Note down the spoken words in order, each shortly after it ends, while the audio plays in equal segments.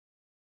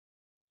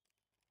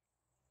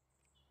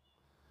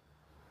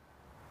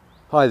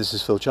Hi, this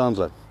is Phil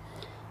Chandler.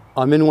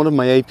 I'm in one of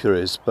my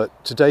apiaries,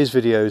 but today's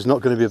video is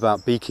not going to be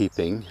about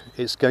beekeeping.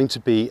 It's going to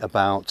be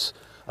about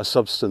a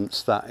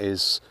substance that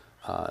is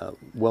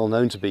well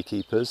known to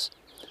beekeepers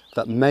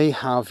that may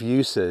have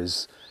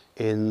uses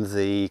in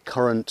the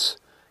current,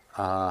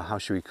 how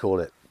should we call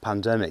it,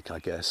 pandemic, I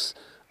guess,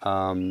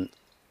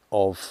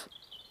 of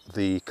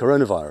the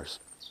coronavirus.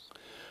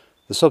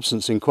 The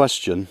substance in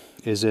question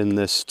is in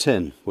this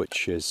tin,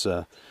 which is,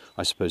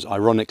 I suppose,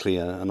 ironically,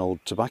 an old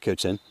tobacco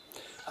tin.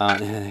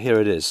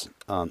 Here it is.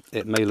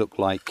 It may look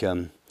like,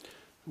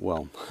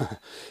 well,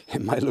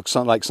 it might look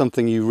like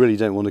something you really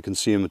don't want to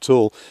consume at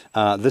all.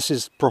 This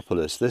is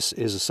Propolis. This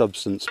is a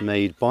substance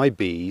made by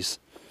bees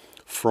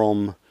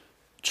from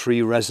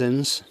tree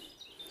resins,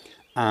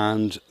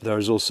 and there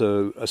is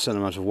also a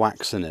certain amount of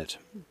wax in it.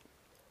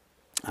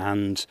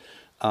 And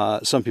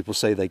some people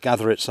say they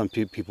gather it, some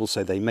people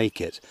say they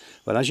make it.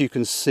 But as you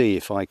can see,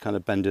 if I kind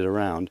of bend it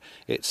around,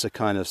 it's a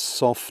kind of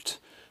soft,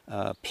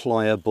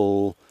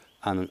 pliable,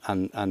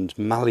 and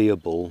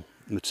malleable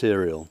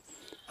material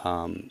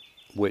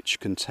which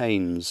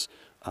contains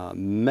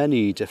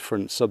many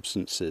different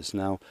substances.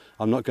 Now,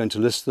 I'm not going to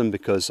list them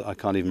because I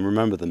can't even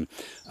remember them,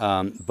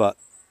 but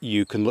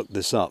you can look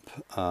this up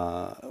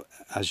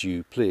as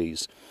you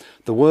please.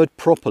 The word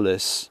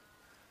propolis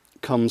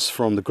comes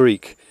from the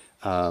Greek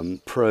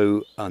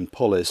pro and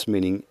polis,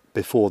 meaning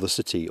before the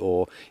city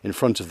or in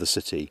front of the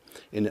city.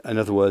 In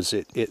other words,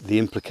 the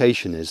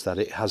implication is that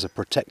it has a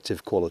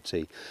protective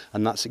quality,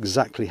 and that's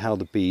exactly how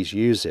the bees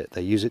use it.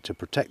 They use it to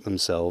protect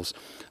themselves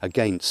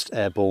against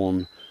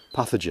airborne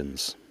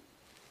pathogens.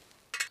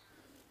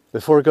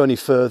 Before I go any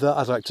further,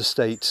 I'd like to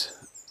state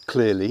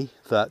clearly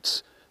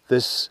that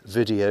this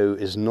video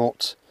is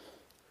not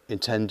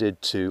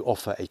intended to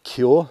offer a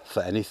cure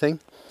for anything.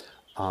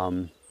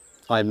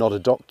 I am not a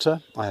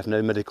doctor, I have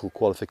no medical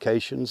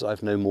qualifications, I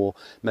have no more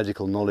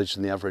medical knowledge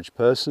than the average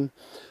person.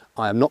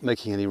 I am not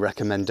making any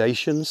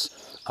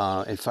recommendations.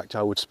 In fact,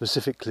 I would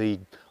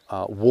specifically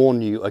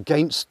warn you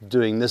against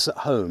doing this at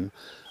home,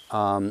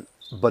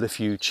 but if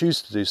you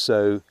choose to do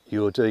so,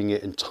 you're doing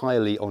it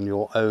entirely on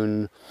your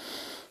own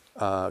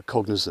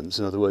cognizance.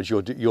 In other words,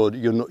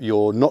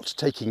 you're not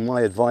taking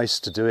my advice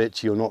to do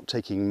it, you're not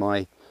taking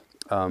my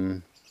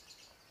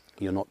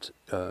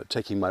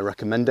taking my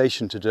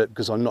recommendation to do it,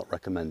 because I'm not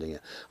recommending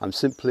it. I'm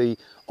simply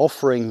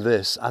offering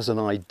this as an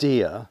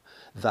idea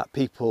that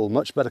people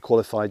much better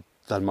qualified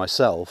than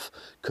myself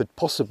could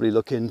possibly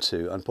look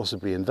into and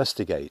possibly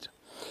investigate.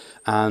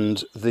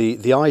 And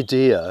the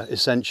idea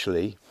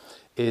essentially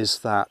is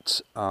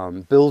that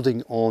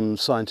building on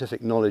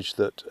scientific knowledge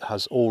that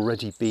has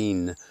already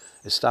been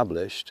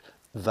established,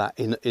 that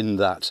in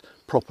that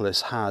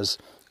propolis has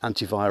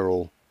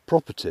antiviral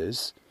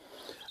properties.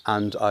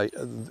 And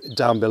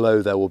down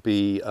below there will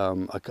be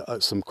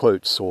some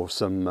quotes or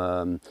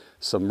some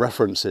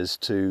references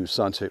to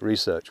scientific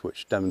research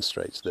which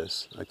demonstrates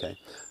this. Okay,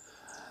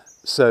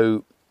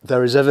 so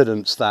there is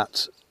evidence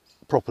that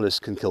propolis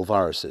can kill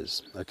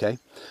viruses. Okay,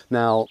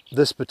 now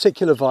this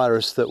particular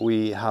virus that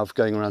we have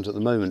going around at the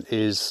moment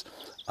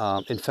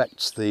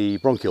infects the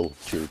bronchial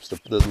tubes,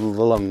 the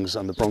lungs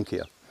and the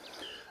bronchia.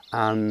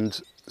 And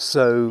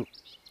so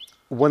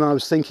when I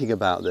was thinking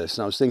about this,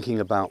 and I was thinking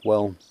about,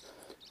 well,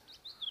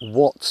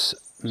 what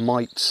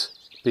might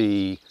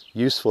be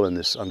useful in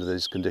this under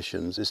these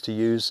conditions is to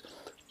use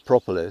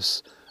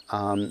propolis,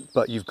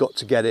 but you've got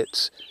to get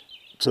it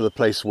to the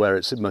place where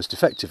it's most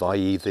effective,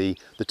 i.e.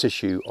 the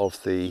tissue of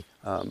the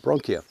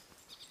bronchia.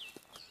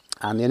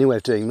 And the only way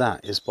of doing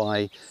that is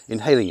by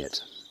inhaling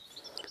it.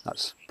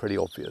 That's pretty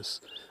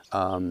obvious.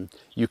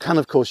 You can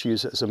of course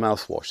use it as a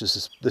mouthwash.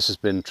 This has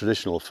been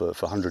traditional for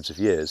hundreds of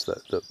years,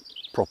 that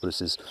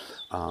propolis is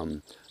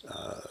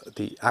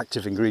the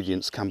active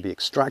ingredients can be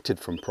extracted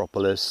from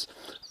propolis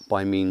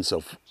by means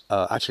of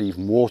actually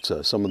even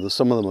water. Some of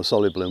them are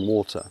soluble in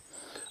water,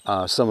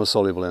 some are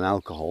soluble in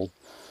alcohol,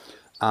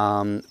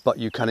 but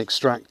you can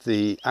extract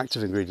the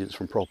active ingredients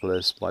from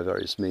propolis by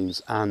various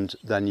means and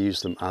then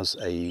use them as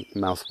a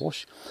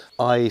mouthwash.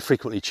 I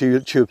frequently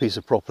chew a piece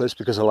of propolis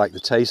because I like the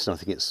taste, and I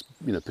think it's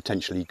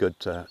potentially good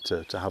to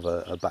have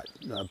a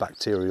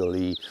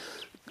bacterially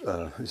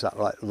is that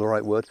the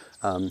right word?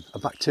 A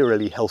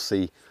bacterially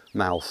healthy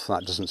mouth.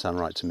 That doesn't sound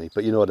right to me,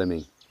 but you know what I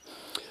mean.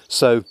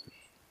 So,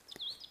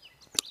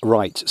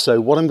 right,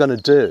 so what I'm going to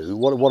do,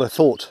 what I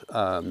thought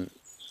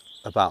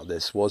about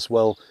this was,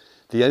 well,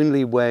 the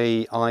only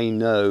way I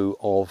know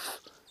of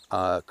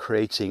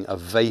creating a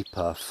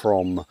vapor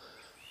from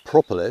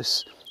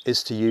propolis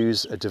is to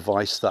use a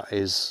device that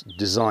is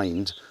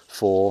designed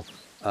for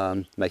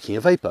making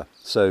a vapor.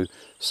 So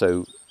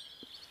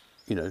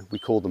we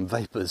call them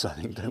vapors, I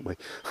think, don't we?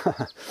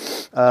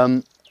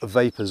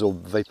 Vapors or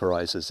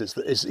vaporizers.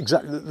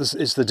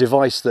 It's the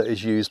device that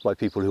is used by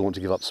people who want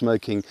to give up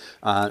smoking,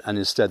 and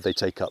instead they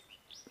take up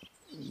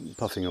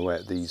puffing away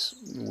at these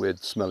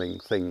weird smelling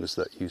things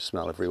that you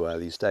smell everywhere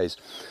these days.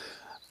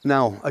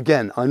 Now,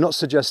 again, I'm not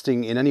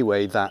suggesting in any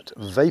way that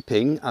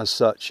vaping as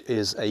such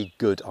is a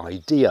good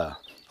idea.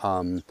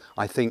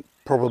 I think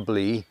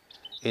probably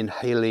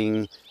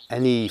inhaling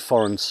any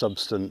foreign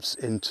substance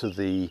into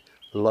the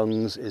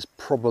lungs is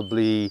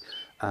probably,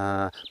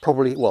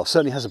 well,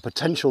 certainly has a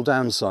potential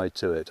downside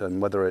to it,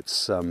 and whether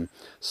it's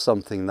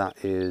something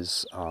that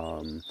is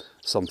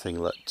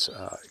something that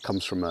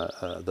comes from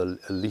the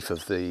leaf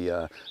of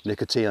the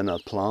nicotiana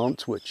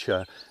plant, which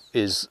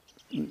is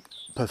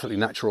perfectly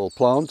natural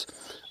plant,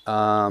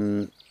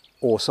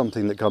 or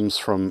something that comes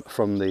from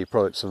the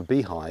products of a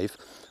beehive.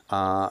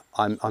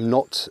 I'm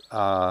not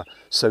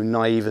so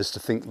naive as to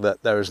think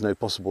that there is no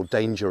possible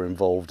danger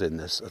involved in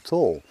this at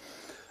all.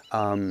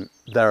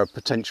 There are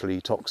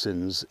potentially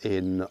toxins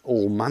in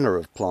all manner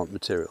of plant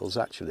materials,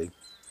 actually,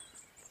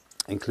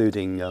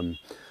 including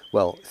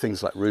well,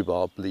 things like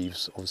rhubarb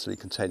leaves, obviously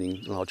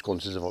containing large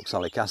quantities of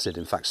oxalic acid.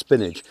 In fact,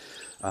 spinach,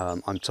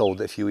 I'm told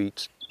that if you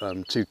eat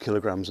 2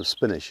 kilograms of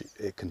spinach,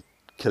 it can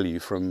kill you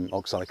from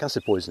oxalic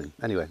acid poisoning.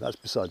 Anyway, that's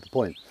beside the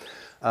point.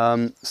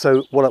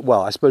 So,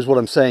 well, I suppose what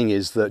I'm saying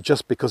is that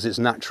just because it's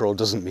natural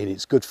doesn't mean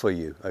it's good for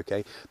you,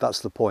 okay? That's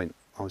the point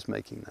I was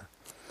making there.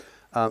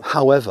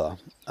 However,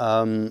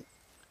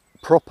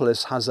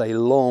 Propolis has a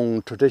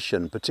long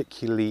tradition,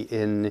 particularly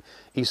in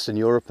Eastern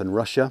Europe and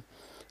Russia,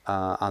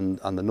 and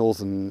the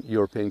northern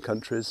European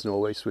countries,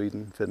 Norway,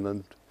 Sweden,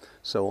 Finland,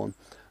 so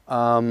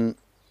on.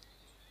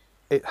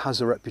 It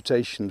has a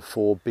reputation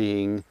for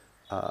being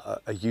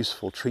a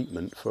useful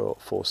treatment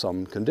for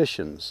some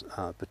conditions,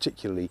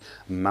 particularly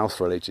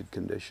mouth-related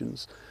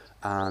conditions,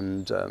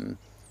 and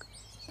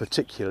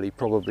particularly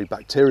probably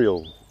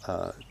bacterial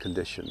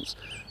conditions.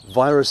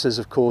 Viruses,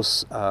 of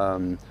course,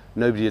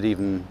 nobody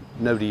even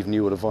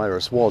knew what a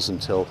virus was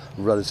until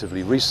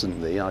relatively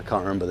recently. I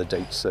can't remember the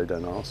dates, so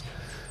don't ask.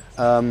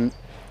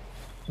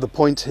 The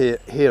point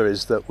here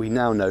is that we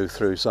now know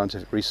through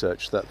scientific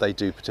research that they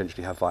do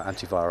potentially have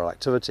antiviral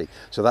activity.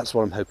 So that's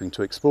what I'm hoping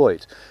to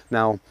exploit.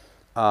 Now,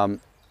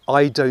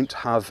 I don't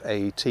have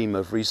a team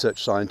of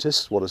research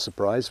scientists, what a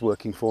surprise,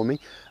 working for me.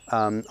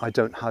 I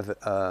don't have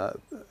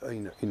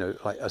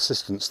like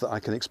assistants that I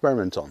can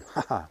experiment on.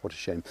 Haha, what a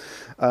shame.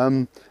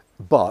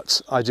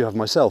 But I do have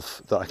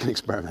myself that I can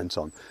experiment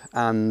on.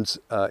 And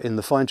in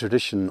the fine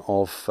tradition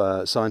of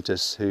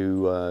scientists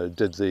who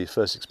did the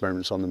first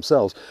experiments on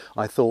themselves,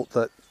 I thought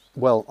that,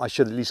 well, I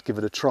should at least give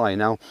it a try.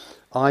 Now,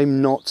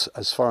 I'm not,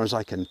 as far as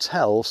I can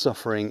tell,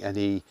 suffering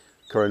any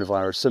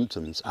coronavirus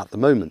symptoms at the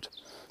moment.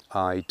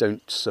 I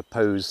don't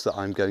suppose that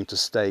I'm going to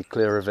stay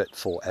clear of it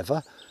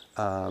forever.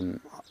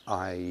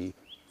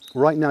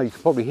 Right now, you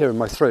can probably hear in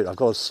my throat, I've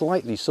got a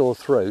slightly sore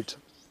throat,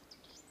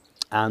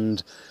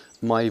 and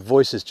my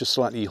voice is just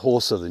slightly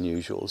hoarser than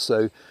usual.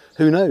 So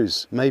who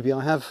knows? Maybe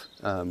I have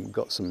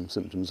got some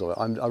symptoms of it.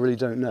 I really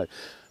don't know.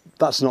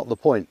 That's not the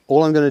point.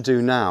 All I'm going to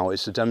do now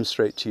is to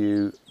demonstrate to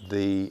you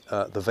the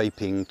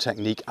vaping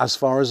technique as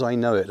far as I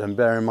know it. And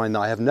bear in mind that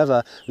I have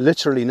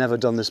literally never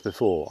done this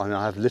before. I mean,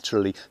 I have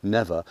literally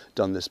never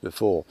done this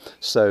before.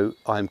 So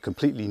I'm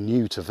completely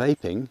new to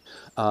vaping.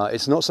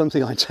 It's not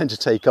something I tend to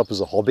take up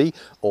as a hobby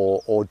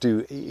or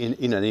do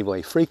in any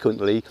way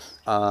frequently,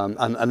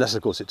 and unless,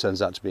 of course, it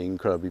turns out to be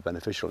incredibly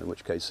beneficial, in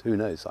which case, who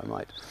knows, I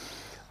might.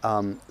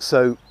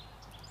 So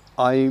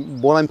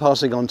what I'm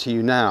passing on to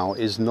you now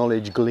is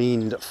knowledge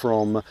gleaned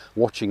from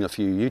watching a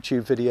few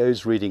YouTube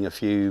videos, reading a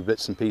few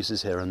bits and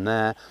pieces here and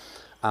there,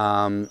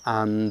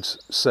 and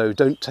so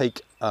don't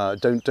think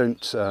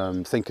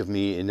of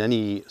me in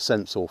any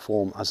sense or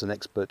form as an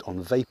expert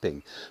on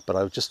vaping, but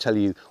I'll just tell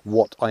you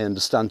what I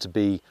understand to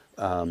be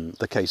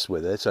the case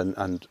with it,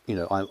 and you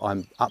know,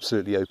 I'm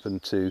absolutely open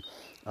to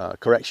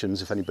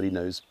corrections if anybody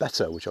knows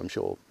better, which I'm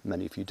sure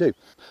many of you do.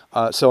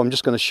 So I'm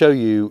just going to show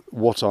you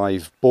what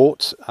I've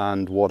bought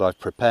and what I've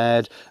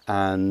prepared,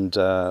 and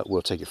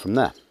we'll take it from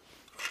there.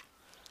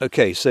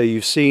 Okay, so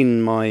you've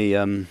seen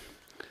my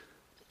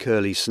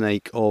curly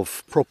snake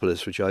of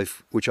Propolis,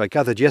 which I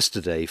gathered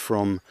yesterday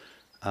from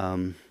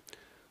a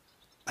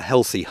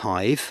healthy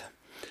hive,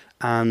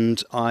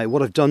 and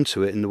what I've done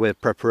to it in the way of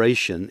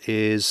preparation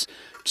is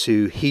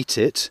to heat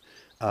it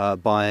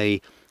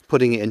by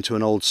putting it into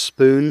an old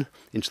spoon,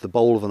 into the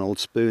bowl of an old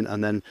spoon,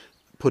 and then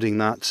putting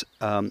that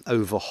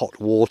over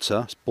hot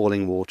water,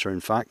 boiling water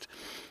in fact,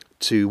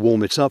 to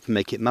warm it up and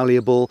make it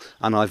malleable.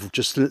 And I've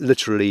just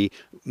literally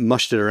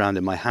mushed it around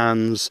in my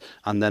hands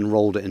and then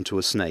rolled it into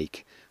a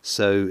snake.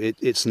 So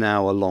it's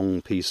now a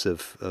long piece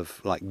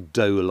of like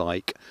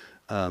dough-like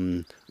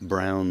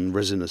brown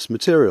resinous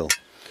material.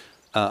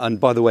 And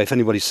by the way, if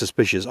anybody's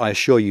suspicious, I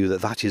assure you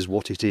that that is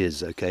what it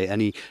is, okay?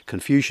 Any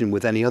confusion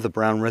with any other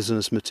brown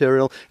resinous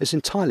material is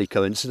entirely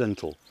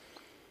coincidental.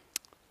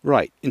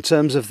 Right, in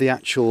terms of the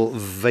actual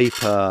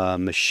vapor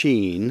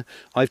machine,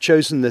 I've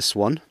chosen this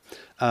one.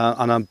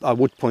 And I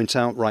would point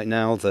out right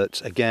now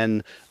that,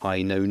 again,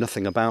 I know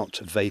nothing about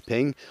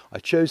vaping. I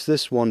chose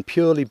this one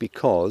purely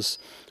because,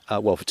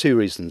 well, for two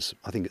reasons.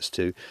 I think it's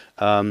two.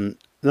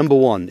 Number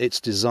one,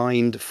 it's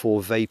designed for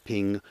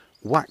vaping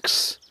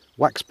wax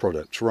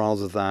products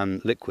rather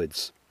than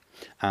liquids,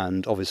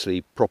 and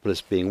obviously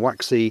Propolis being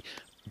waxy,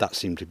 that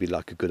seemed to be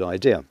like a good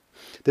idea.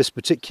 This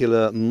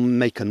particular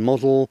make and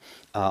model,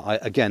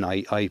 I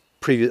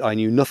I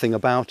knew nothing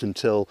about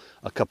until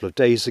a couple of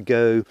days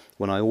ago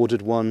when I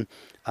ordered one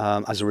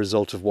as a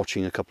result of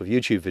watching a couple of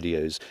YouTube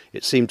videos.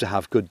 It seemed to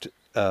have good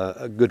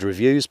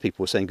reviews.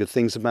 People were saying good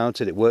things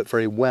about it. It worked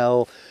very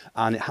well,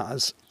 and it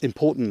has,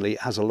 importantly, it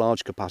has a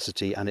large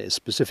capacity, and it is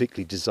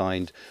specifically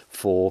designed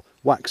for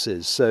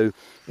waxes. So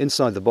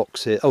inside the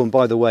box here, oh, and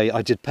by the way,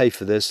 I did pay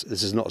for this.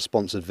 This is not a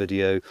sponsored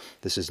video.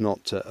 This is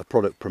not a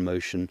product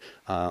promotion.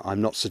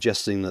 I'm not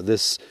suggesting that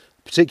this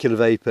particular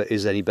vapor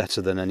is any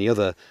better than any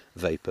other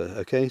vapor.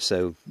 Okay,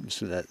 so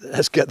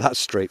let's get that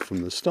straight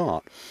from the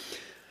start.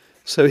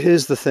 So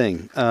here's the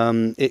thing.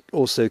 It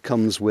also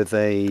comes with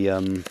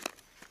a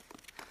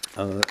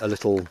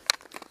little,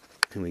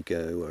 here we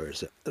go, where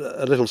is it?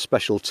 A little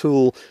special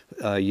tool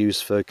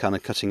used for kind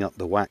of cutting up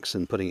the wax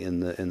and putting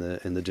it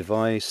in the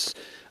device.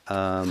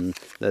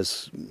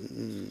 There's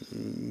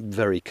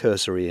very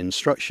cursory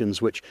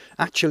instructions which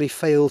actually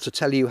fail to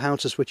tell you how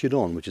to switch it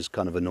on, which is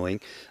kind of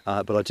annoying,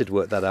 but I did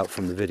work that out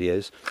from the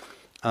videos.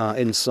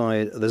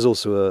 Inside there's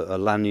also a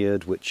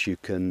lanyard which you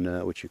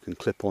can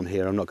clip on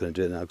here. I'm not going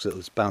to do it now because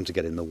it's bound to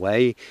get in the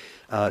way.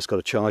 It's got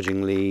a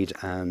charging lead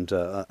and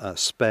a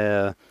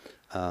spare.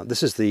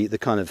 This is the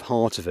kind of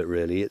heart of it,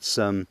 really. It's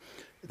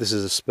this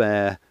is a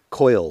spare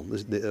coil,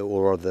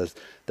 or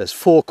there's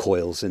 4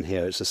 coils in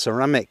here. It's a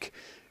ceramic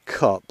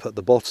cup at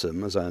the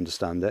bottom, as I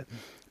understand it,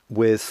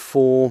 with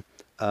 4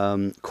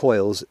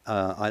 coils,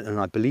 and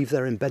I believe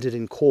they're embedded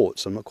in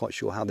quartz. I'm not quite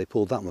sure how they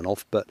pulled that one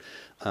off, but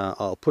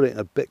I'll put it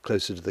a bit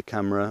closer to the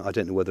camera. I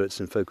don't know whether it's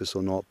in focus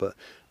or not, but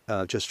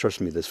just trust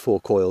me, there's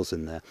 4 coils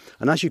in there.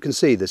 And as you can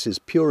see, this is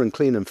pure and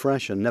clean and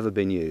fresh and never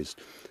been used.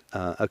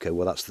 Okay,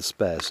 well that's the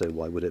spare, so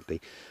why would it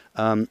be?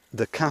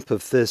 The cap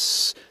of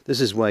this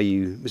is where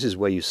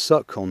you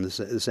suck on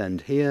this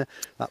end here.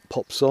 That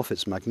pops off.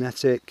 It's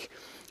magnetic.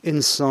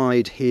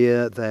 Inside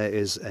here there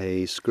is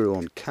a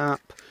screw-on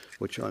cap,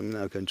 which I'm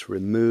now going to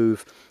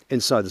remove.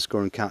 Inside the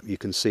screw-on cap you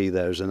can see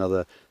there's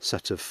another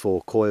set of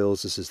 4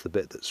 coils. This is the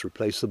bit that's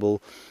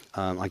replaceable.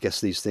 I guess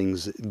these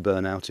things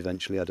burn out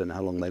eventually. I don't know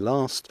how long they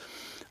last.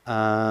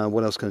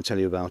 What else can I tell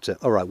you about it?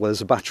 All right, well,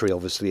 there's a battery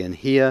obviously in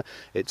here.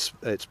 It's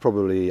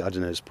probably, I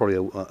don't know, it's probably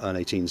an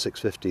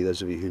 18650.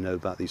 Those of you who know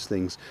about these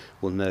things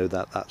will know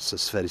that that's a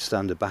fairly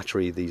standard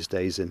battery these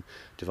days in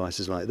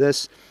devices like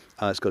this.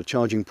 It's got a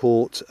charging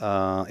port.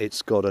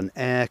 It's got an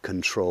air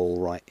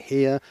control right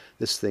here.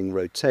 This thing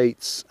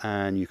rotates,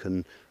 and you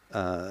can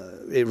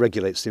it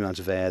regulates the amount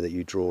of air that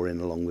you draw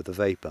in along with the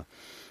vapor.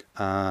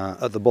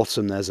 At the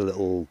bottom there's a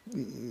little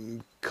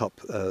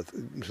cup,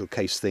 little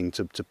case thing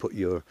to put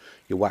your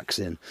wax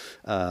in.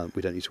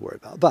 We don't need to worry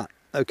about that.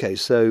 Okay,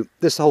 so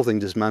this whole thing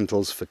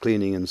dismantles for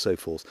cleaning and so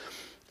forth.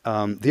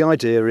 The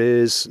idea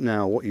is,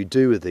 now what you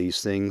do with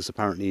these things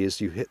apparently is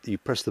you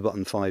press the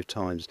button 5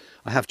 times.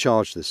 I have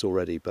charged this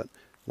already, but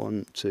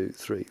 1, 2,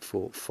 3,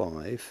 4,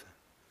 5,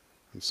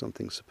 and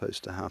something's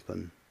supposed to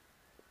happen.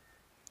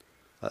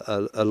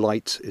 A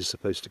light is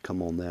supposed to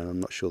come on there. I'm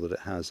not sure that it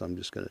has. I'm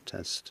just going to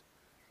test.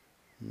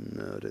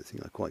 No, I don't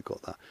think I quite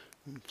got that.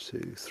 1,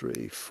 2,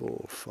 3,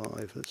 4,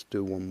 5. Let's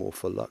do one more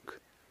for luck.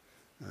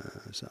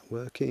 Is that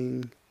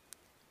working?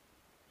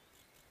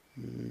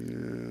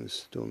 No,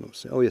 still not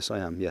seeing. Oh yes, I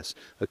am. Yes.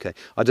 Okay.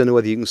 I don't know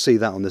whether you can see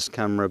that on this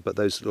camera, but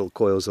those little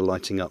coils are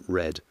lighting up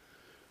red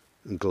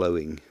and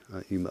glowing.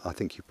 I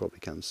think you probably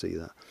can see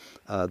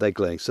that. They're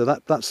glowing. So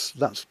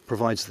that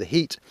provides the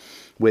heat,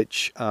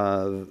 which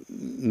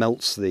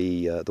melts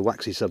the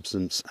waxy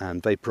substance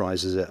and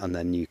vaporizes it, and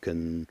then you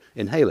can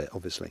inhale it,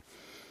 obviously.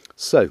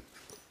 So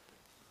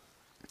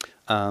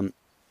let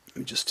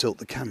me just tilt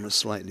the camera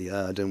slightly.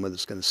 I don't know whether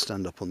it's going to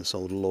stand up on this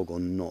old log or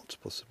not.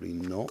 Possibly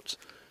not.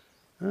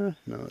 No,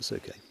 it's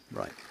okay.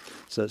 Right.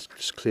 So let's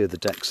just clear the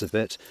decks a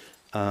bit.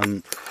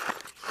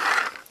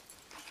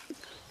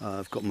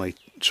 I've got my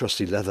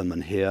trusty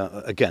Leatherman here.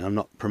 Again, I'm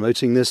not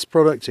promoting this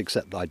product,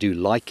 except I do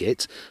like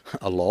it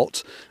a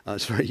lot.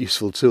 It's a very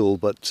useful tool,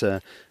 but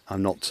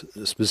I'm not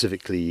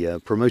specifically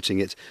promoting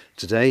it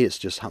today. It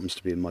just happens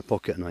to be in my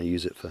pocket, and I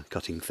use it for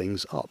cutting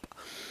things up.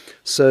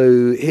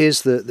 So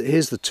here's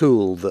the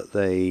tool that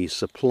they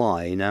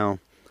supply. Now,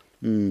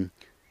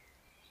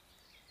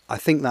 I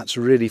think that's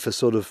really for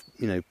sort of,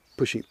 you know,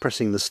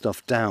 pressing the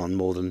stuff down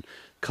more than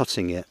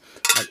cutting it.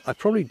 I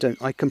probably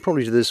don't. I can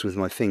probably do this with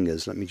my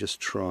fingers. Let me just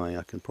try.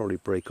 I can probably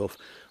break off.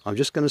 I'm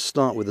just going to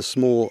start with a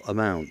small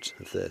amount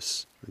of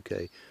this.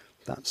 Okay,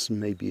 that's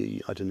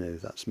maybe, I don't know,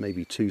 that's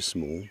maybe too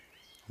small.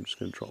 I'm just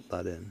going to drop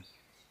that in.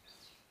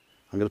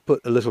 I'm going to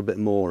put a little bit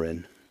more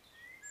in.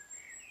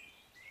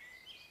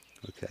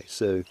 Okay,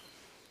 so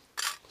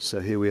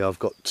here we are. I've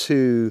got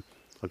two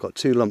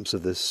lumps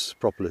of this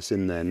propolis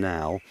in there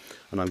now,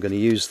 and I'm going to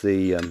use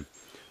the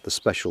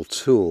special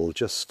tool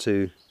just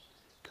to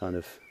kind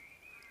of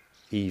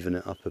even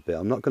it up a bit.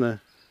 I'm not going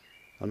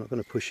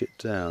to push it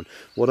down.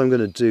 What I'm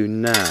going to do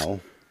now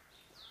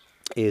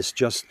is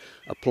just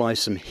apply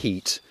some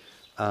heat,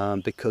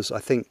 because I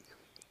think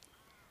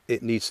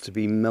it needs to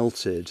be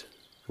melted.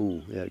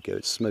 Ooh, there we go.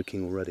 It's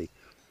smoking already.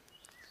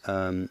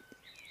 I'm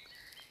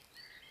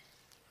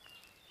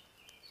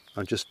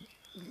just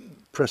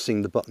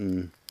pressing the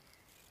button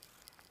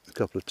a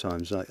couple of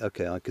times.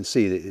 Okay, I can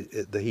see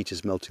that the heat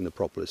is melting the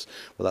propolis.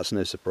 Well, that's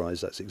no surprise.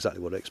 That's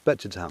exactly what I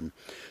expected to happen.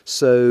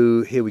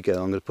 So here we go.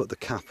 I'm going to put the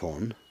cap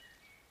on.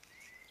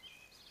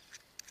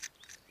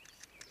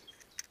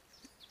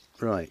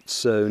 Right,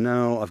 so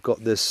now I've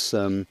got this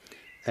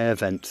air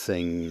vent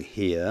thing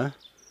here.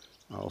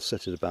 I'll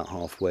set it about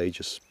halfway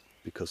just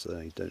because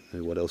I don't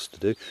know what else to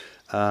do.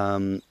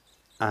 And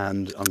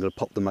I'm going to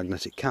pop the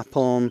magnetic cap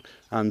on,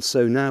 and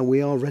so now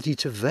we are ready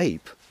to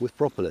vape with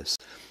Propolis.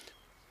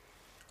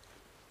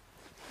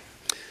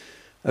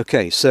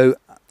 Okay, so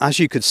as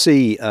you could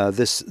see,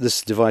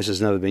 this device has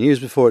never been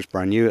used before. It's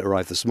brand new. It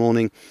arrived this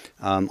morning.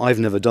 I've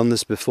never done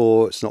this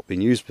before. It's not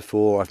been used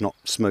before. I've not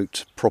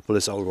smoked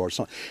Propolis. Or it's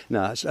not.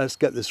 No, let's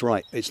get this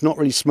right. It's not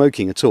really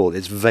smoking at all.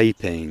 It's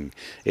vaping.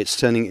 It's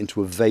turning it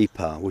into a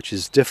vapor, which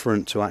is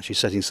different to actually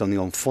setting something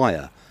on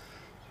fire,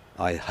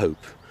 I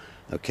hope.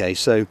 Okay,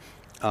 so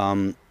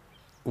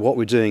what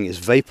we're doing is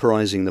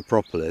vaporizing the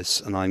Propolis,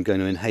 and I'm going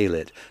to inhale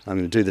it. I'm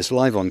going to do this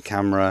live on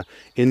camera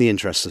in the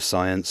interest of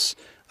science.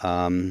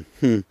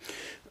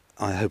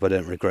 I hope I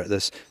don't regret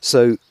this.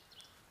 So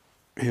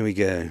here we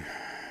go.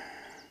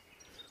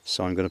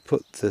 So I'm going to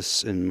put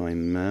this in my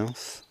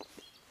mouth.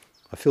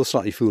 I feel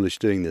slightly foolish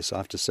doing this, I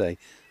have to say.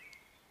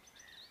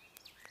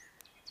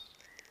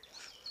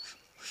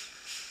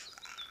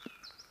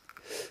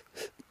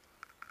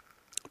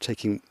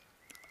 Taking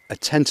a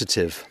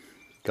tentative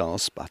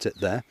gasp at it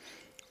there.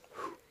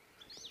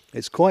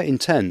 It's quite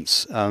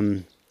intense.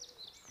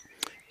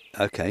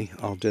 Okay,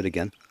 I'll do it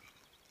again.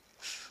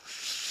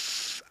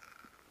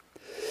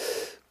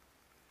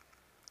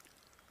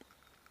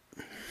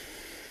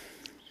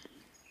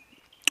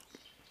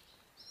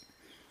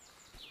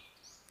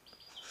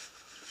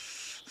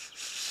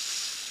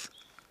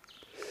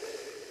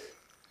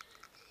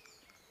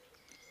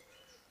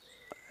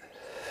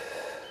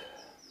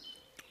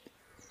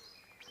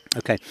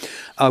 Okay,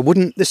 I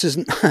wouldn't. This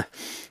isn't.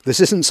 This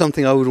isn't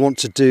something I would want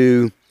to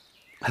do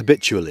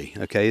habitually.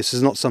 Okay, this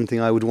is not something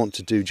I would want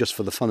to do just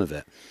for the fun of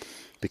it,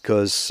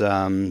 because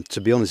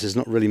to be honest, it's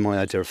not really my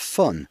idea of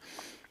fun.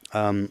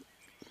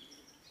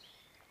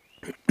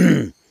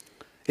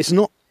 It's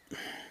not.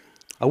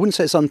 I wouldn't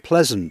say it's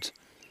unpleasant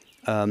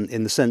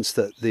in the sense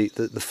that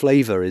the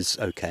flavour is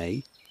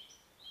okay.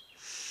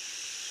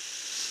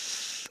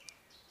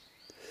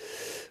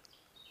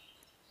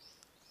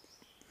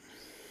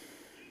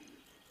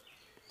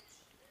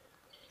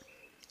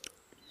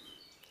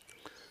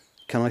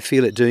 Can I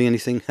feel it doing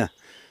anything?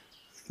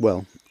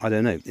 Well, I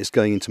don't know. It's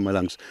going into my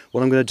lungs.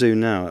 What I'm going to do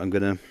now, I'm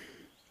going to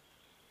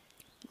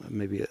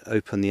maybe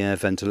open the air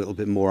vent a little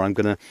bit more. I'm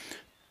going to,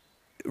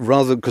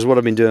 rather, because what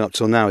I've been doing up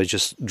till now is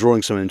just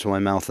drawing some into my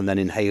mouth and then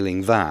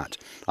inhaling that.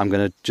 I'm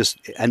going to just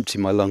empty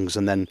my lungs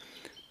and then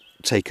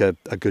take a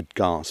good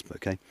gasp.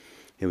 Okay,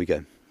 here we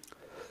go.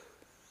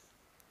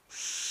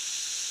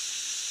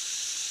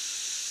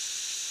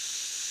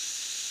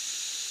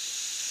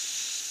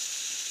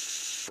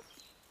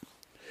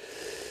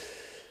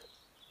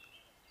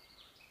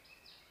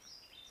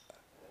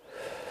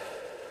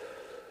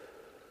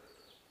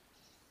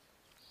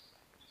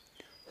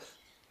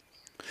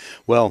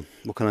 Well,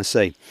 what can I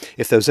say?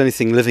 If there was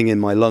anything living in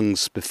my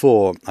lungs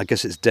before, I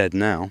guess it's dead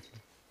now.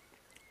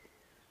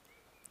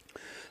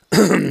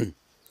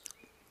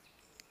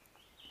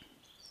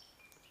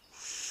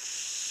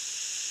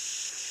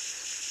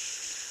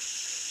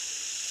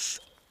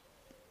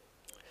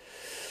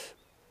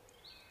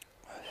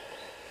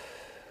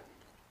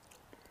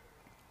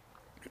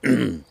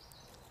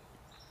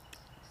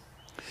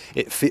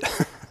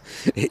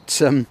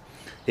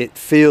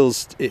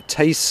 It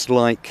tastes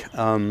like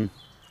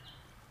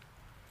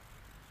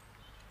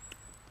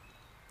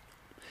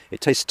it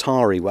tastes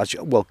tarry,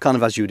 well, kind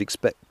of as you would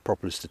expect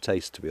Propolis to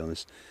taste, to be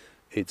honest.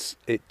 It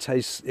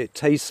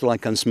tastes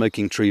like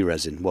unsmoking tree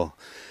resin. Well,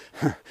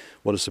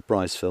 what a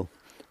surprise, Phil.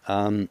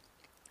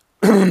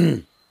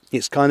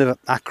 It's kind of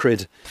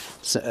acrid.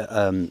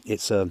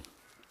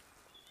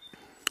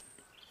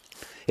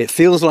 It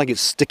feels like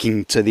it's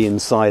sticking to the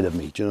inside of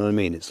me. Do you know what I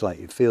mean? It's like,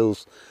 it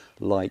feels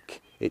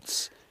like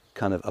it's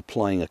kind of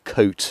applying a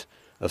coat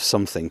of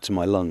something to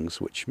my lungs,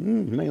 which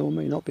may or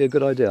may not be a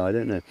good idea. I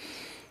don't know.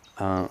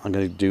 I'm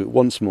going to do it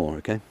once more,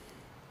 okay?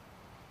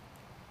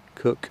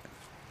 Cook.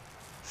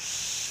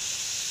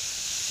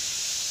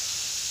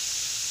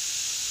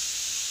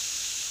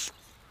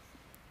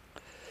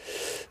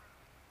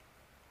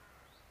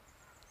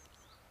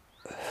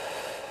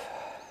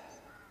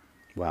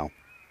 Wow.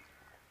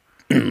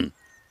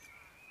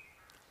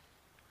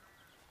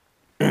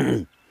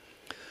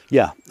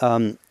 Yeah,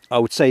 I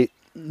would say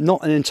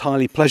not an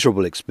entirely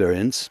pleasurable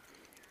experience.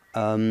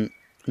 Not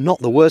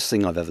the worst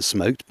thing I've ever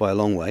smoked by a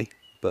long way,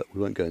 but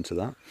we won't go into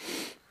that.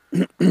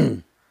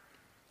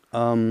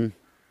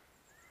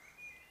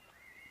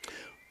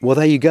 Well,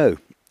 there you go.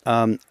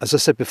 As I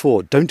said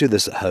before, don't do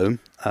this at home,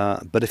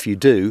 but if you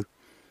do,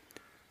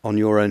 on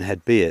your own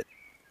head be it.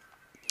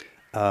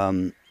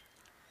 I've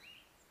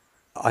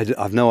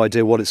no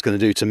idea what it's going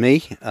to do to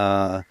me.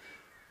 I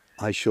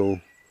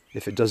shall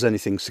if it does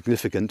anything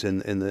significant in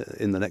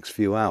the next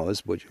few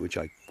hours, which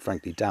I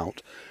frankly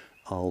doubt,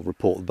 I'll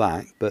report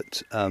back.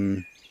 But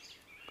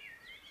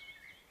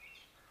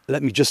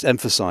let me just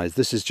emphasize,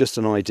 this is just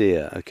an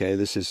idea, okay?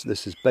 This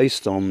is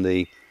based on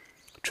the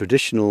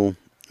traditional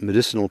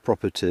medicinal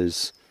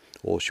properties,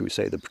 or should we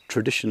say the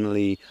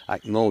traditionally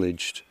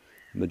acknowledged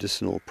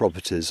medicinal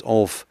properties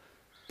of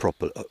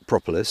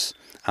propolis,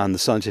 and the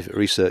scientific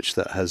research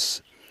that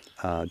has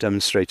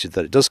demonstrated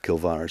that it does kill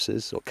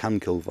viruses, or can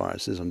kill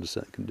viruses under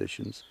certain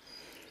conditions.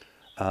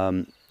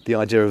 The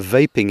idea of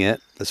vaping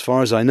it, as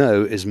far as I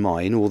know, is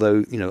mine,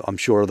 although, you know, I'm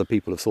sure other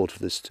people have thought of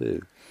this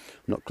too.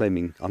 I'm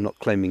not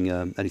claiming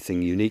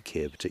anything unique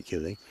here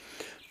particularly,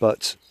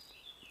 but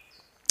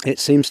it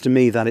seems to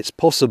me that it's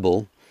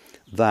possible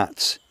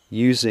that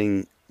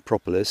using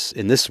propolis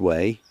in this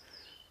way,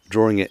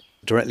 drawing it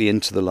directly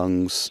into the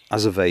lungs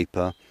as a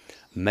vapour,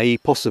 may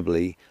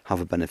possibly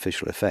have a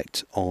beneficial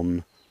effect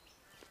on,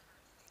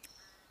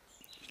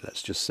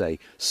 let's just say,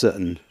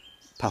 certain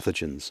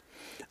pathogens.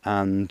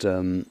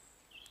 And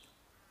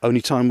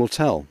only time will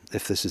tell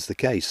if this is the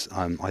case.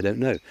 I don't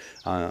know.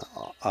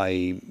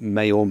 I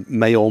may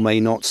or may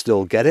not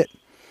still get it,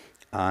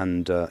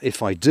 and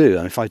if I do,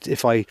 and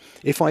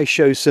if I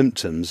show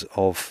symptoms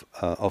of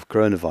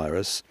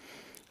coronavirus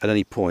at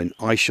any point,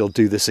 I shall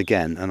do this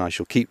again, and I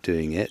shall keep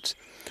doing it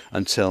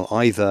until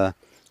either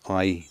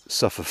I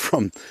suffer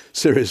from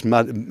serious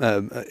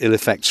ill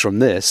effects from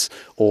this,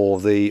 or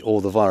the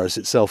virus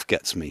itself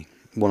gets me.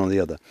 One or the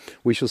other.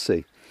 We shall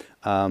see.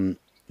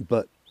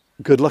 But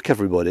good luck,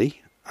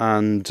 everybody,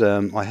 and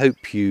I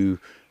hope you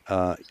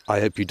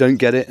don't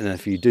get it, and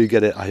if you do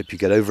get it, I hope you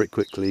get over it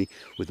quickly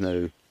with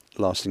no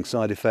lasting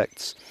side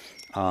effects.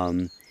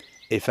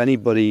 If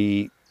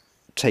anybody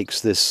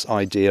takes this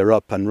idea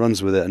up and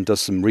runs with it and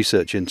does some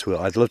research into it,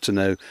 I'd love to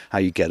know how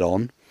you get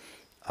on.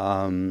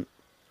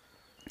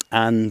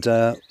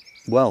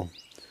 Well,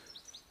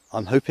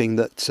 I'm hoping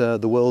that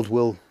the world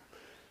will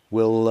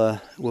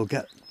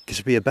get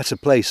to be a better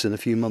place in a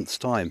few months'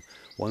 time,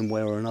 one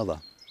way or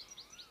another.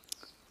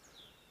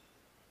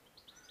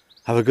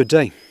 Have a good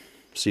day.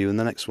 See you in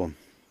the next one.